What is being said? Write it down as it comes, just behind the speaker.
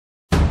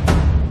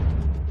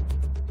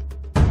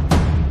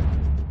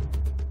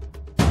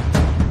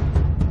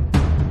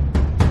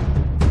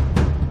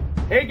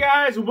Hey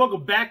guys, and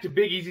welcome back to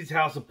Big Easy's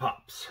House of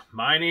Pops.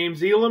 My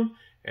name's Elam,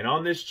 and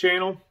on this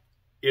channel,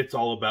 it's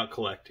all about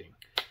collecting.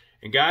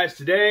 And guys,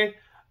 today,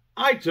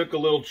 I took a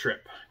little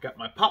trip. Got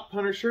my Pop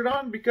Hunter shirt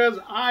on because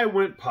I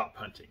went pop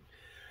hunting.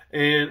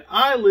 And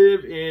I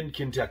live in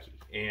Kentucky.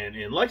 And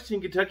in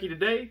Lexington, Kentucky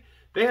today,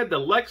 they had the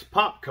Lex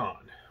Pop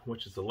Con,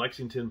 which is the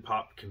Lexington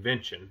Pop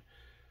Convention,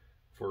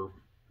 for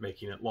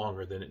making it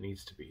longer than it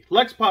needs to be.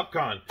 Lex Pop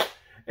Con.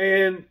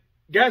 And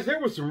guys, there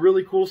was some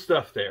really cool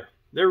stuff there.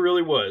 There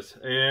really was.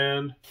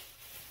 And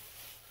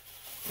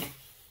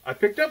I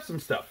picked up some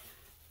stuff.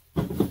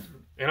 And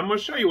I'm going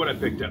to show you what I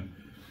picked up.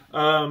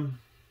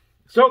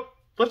 So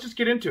let's just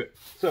get into it.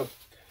 So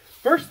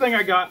first thing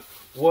I got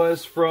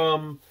was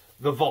from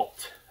The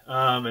Vault.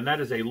 And that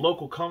is a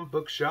local comic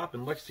book shop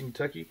in Lexington,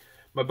 Kentucky.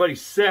 My buddy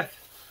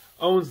Seth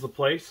owns the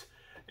place.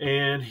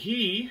 And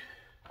he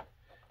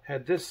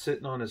had this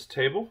sitting on his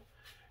table.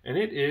 And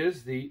it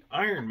is the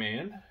Iron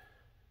Man.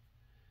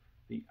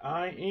 The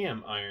I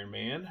Am Iron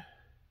Man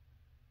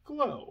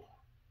glow.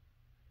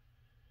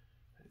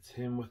 It's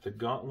him with the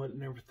gauntlet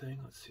and everything.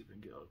 Let's see if we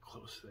can get a little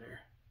close there.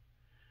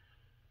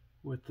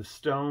 With the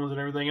stones and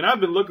everything. And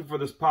I've been looking for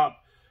this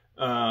pop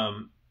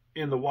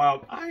in the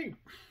wild.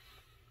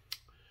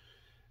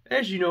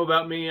 As you know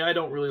about me, I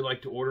don't really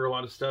like to order a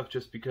lot of stuff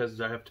just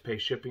because I have to pay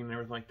shipping and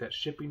everything like that.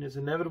 Shipping is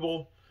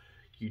inevitable.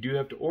 You do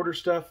have to order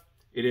stuff.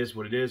 It is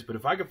what it is. But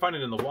if I can find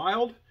it in the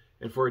wild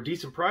and for a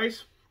decent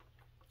price,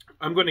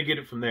 I'm going to get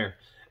it from there.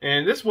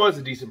 And this was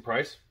a decent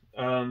price.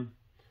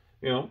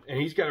 You know, and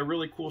he's got a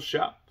really cool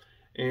shop.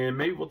 And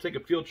maybe we'll take a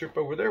field trip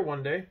over there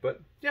one day. But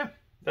yeah,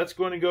 that's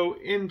going to go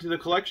into the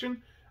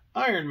collection.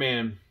 Iron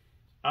Man.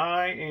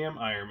 I Am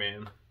Iron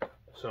Man.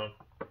 So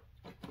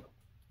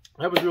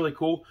that was really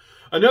cool.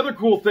 Another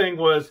cool thing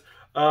was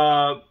who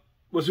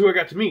I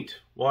got to meet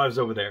while I was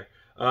over there.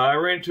 I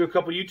ran into a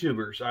couple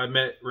YouTubers. I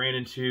ran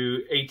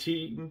into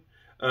 18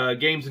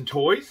 Games and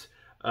Toys.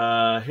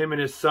 Him and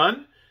his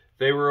son.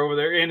 They were over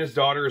there, and his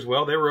daughter as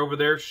well. They were over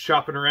there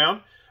shopping around.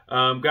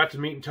 Got to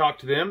meet and talk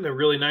to them. They're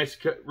really nice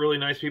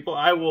people.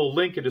 I will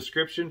link a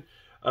description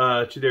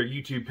to their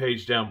YouTube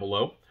page down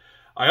below.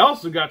 I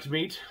also got to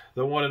meet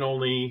the one and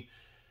only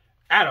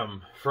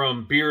Adam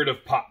from Beard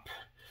of Pop.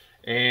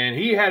 And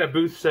he had a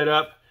booth set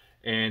up,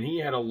 and he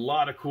had a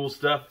lot of cool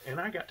stuff, and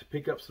I got to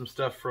pick up some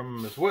stuff from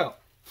him as well.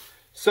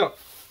 So,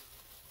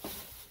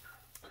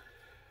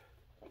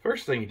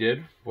 first thing he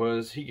did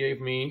was he gave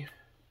me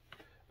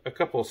a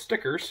couple of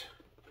stickers,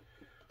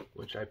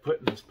 which I put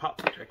in this pop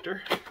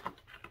protector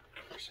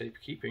for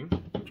safekeeping.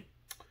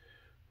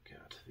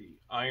 Got the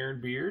Iron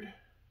Beard,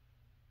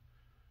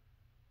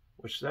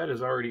 which that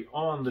is already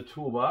on the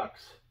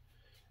toolbox.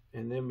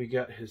 And then we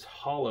got his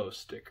hollow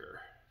sticker,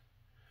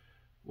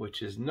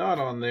 which is not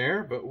on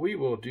there, but we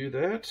will do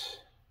that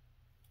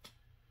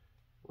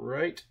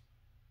right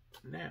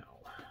now.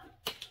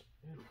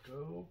 It'll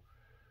go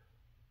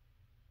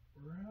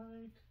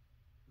right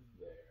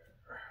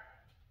there.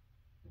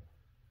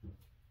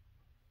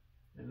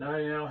 And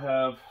I now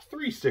have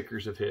 3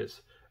 stickers of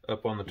his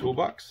up on the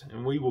toolbox,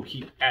 and we will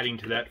keep adding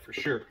to that for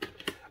sure.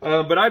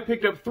 But I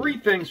picked up 3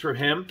 things from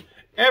him.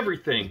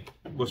 Everything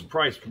was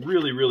priced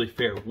really, really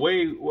fair.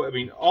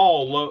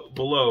 All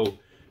below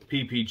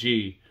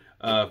PPG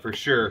for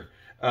sure.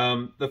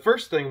 The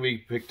first thing we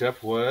picked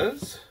up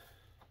was,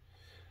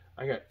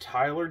 I got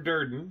Tyler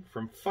Durden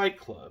from Fight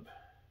Club.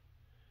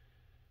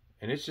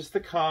 And it's just the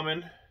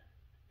common,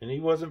 and he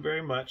wasn't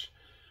very much.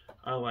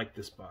 I like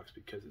this box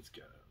because it's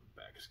got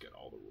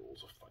all the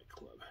rules of Fight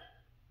Club.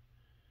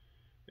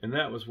 And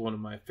that was one of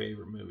my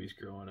favorite movies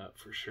growing up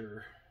for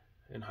sure.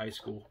 In high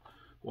school,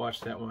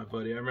 watched that with my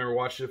buddy. I remember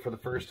watching it for the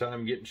first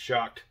time, getting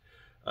shocked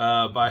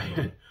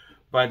by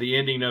the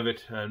ending of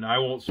it. And I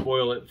won't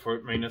spoil it for.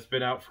 I mean, it's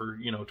been out for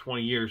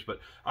 20 years, but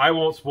I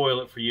won't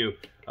spoil it for you.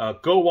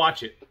 Go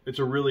watch it. It's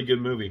a really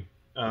good movie.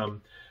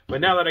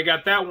 But now that I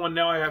got that one,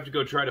 now I have to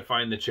go try to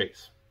find the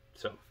chase.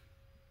 So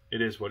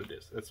it is what it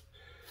is.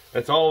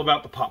 That's all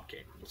about the pop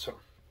game. So.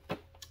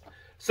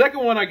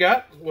 Second one I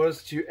got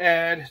was to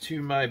add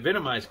to my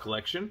Venomized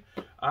collection.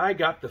 I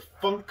got the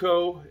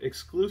Funko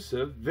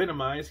exclusive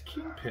Venomized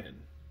Kingpin.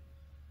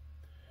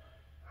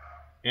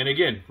 And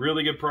again,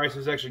 really good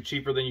prices, actually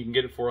cheaper than you can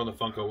get it for on the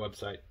Funko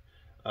website.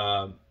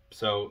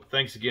 So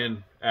thanks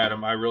again,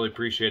 Adam. I really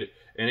appreciate it.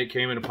 And it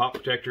came in a pop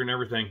protector and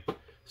everything.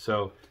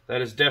 So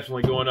that is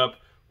definitely going up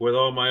with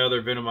all my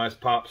other Venomized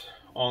pops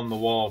on the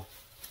wall.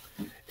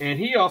 And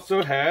he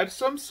also had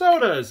some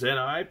sodas, and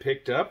I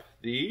picked up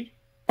the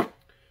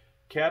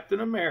Captain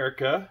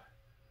America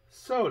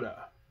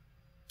soda.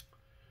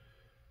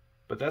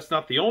 But that's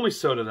not the only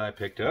soda that I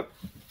picked up.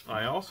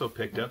 I also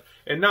picked up,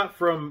 and not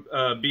from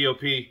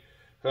BOP,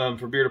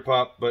 for Beard of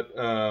Pop, but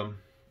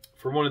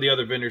from one of the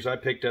other vendors, I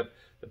picked up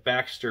the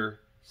Baxter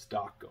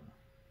Stockham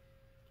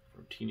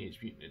from Teenage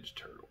Mutant Ninja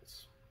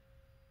Turtles.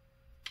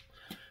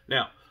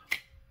 Now,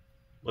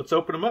 let's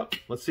open them up.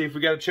 Let's see if we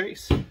got a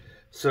chase.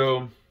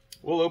 So,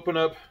 we'll open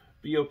up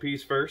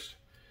BOPs first.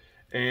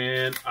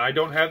 And I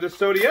don't have this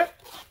soda yet.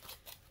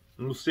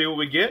 And we'll see what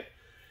we get.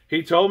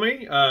 He told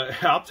me,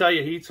 I'll tell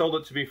you, he sold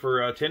it to me for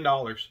 $10.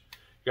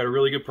 Got a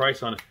really good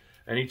price on it.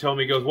 And he told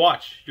me, he goes,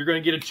 watch, you're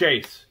going to get a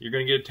chase. You're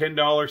going to get a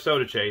 $10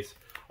 soda chase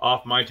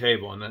off my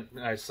table. And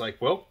I was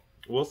like, well,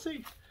 we'll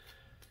see.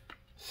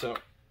 So,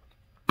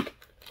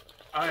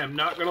 I am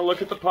not going to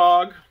look at the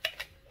Pog.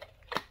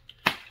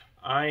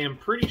 I am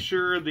pretty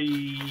sure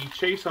the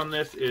chase on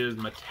this is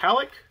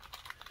metallic.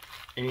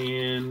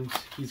 And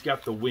he's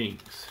got the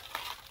wings.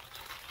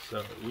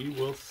 So, we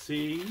will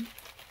see.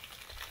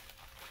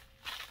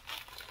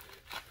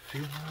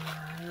 Feel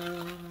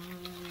around,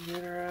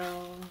 get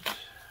around,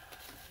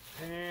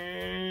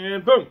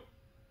 and boom!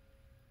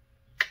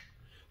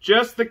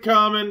 Just the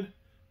common,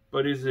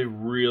 but is a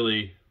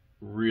really,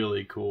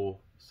 really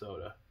cool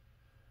soda.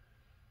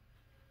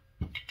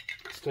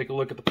 Let's take a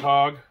look at the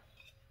Pog.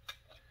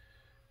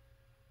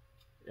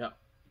 Yep.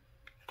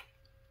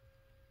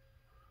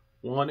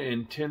 1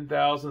 in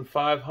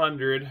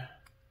 10,500.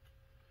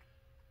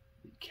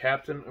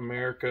 Captain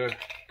America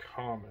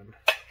Common.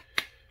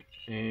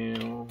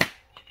 And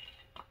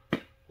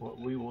what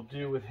we will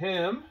do with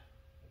him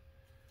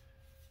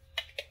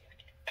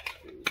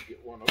is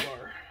get one of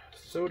our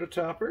soda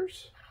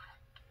toppers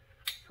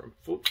from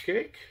Foot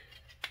Cake.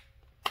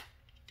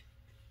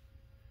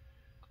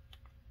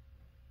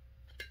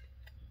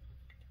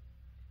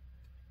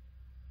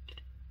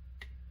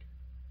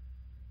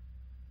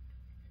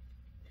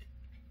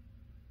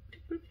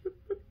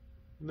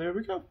 And there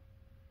we go.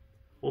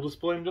 We'll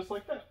display them just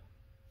like that.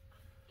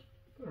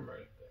 Put them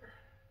right up there.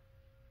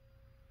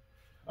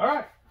 All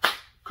right,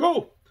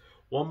 cool.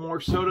 One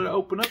more soda to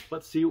open up.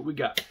 Let's see what we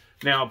got.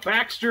 Now,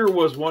 Baxter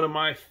was one of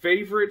my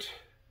favorite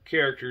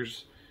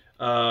characters,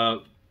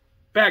 bad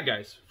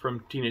guys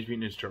from Teenage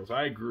Mutant Ninja Turtles.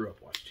 I grew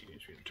up watching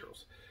Teenage Mutant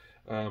Turtles.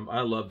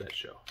 I love that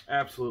show.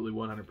 Absolutely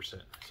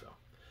 100%. So,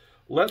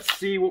 let's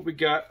see what we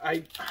got.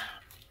 I'm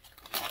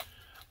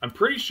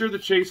pretty sure the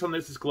chase on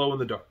this is glow in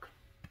the dark.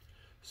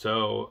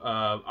 So,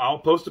 I'll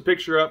post a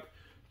picture up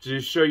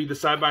to show you the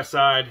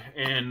side-by-side,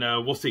 and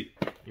we'll see,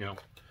 you know.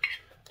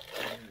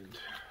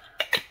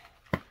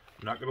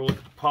 I'm not going to look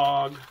at the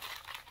Pog.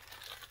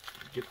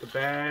 Get the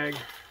bag,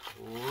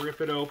 rip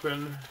it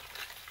open.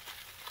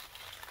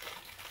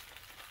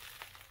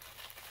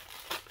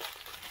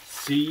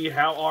 See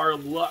how our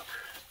luck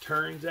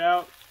turns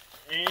out.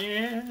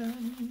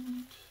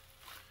 And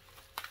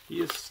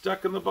he is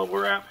stuck in the bubble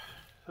wrap.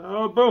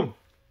 Oh, boom.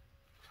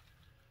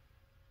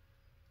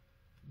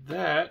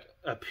 That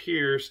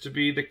appears to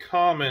be the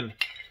common.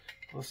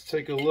 Let's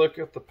take a look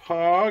at the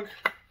Pog.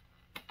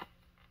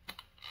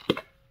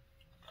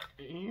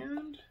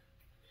 And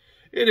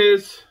it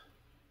is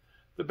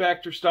the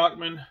Baxter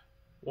Stockman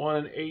 1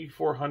 in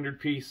 8,400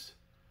 piece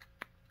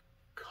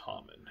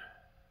common.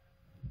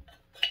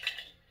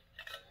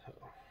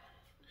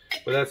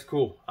 But that's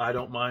cool. I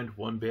don't mind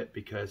one bit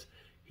because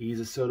he's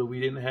a soda we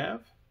didn't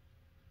have.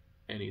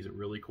 And he's a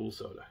really cool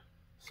soda.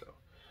 So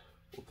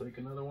we'll take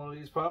another one of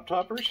these pop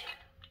toppers.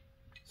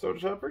 Soda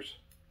toppers.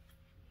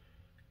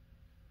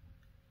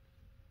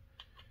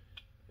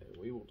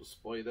 And we will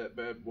display that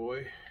bad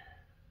boy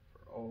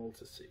for all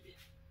to see.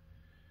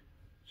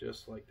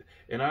 Just like that.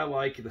 And I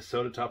like the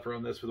soda topper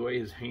on this with the way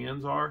his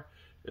hands are.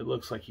 It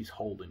looks like he's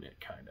holding it,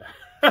 kind of.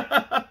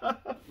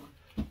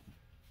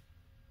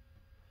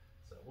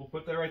 So we'll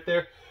put that right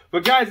there.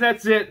 But guys,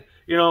 that's it.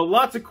 You know,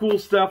 lots of cool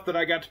stuff that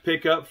I got to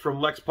pick up from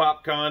Lex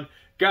Pop Con.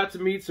 Got to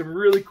meet some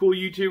really cool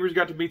YouTubers.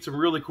 Got to meet some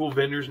really cool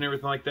vendors and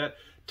everything like that.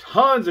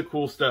 Tons of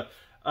cool stuff.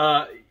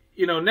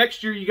 You know,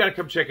 next year you got to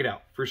come check it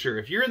out for sure.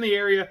 If you're in the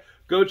area,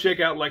 go check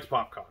out Lex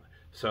Pop Con.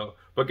 So,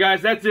 but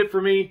guys, that's it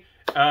for me.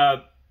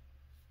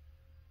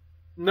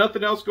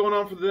 Nothing else going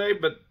on for the day,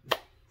 but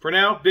for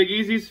now, Big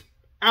Easy's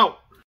out.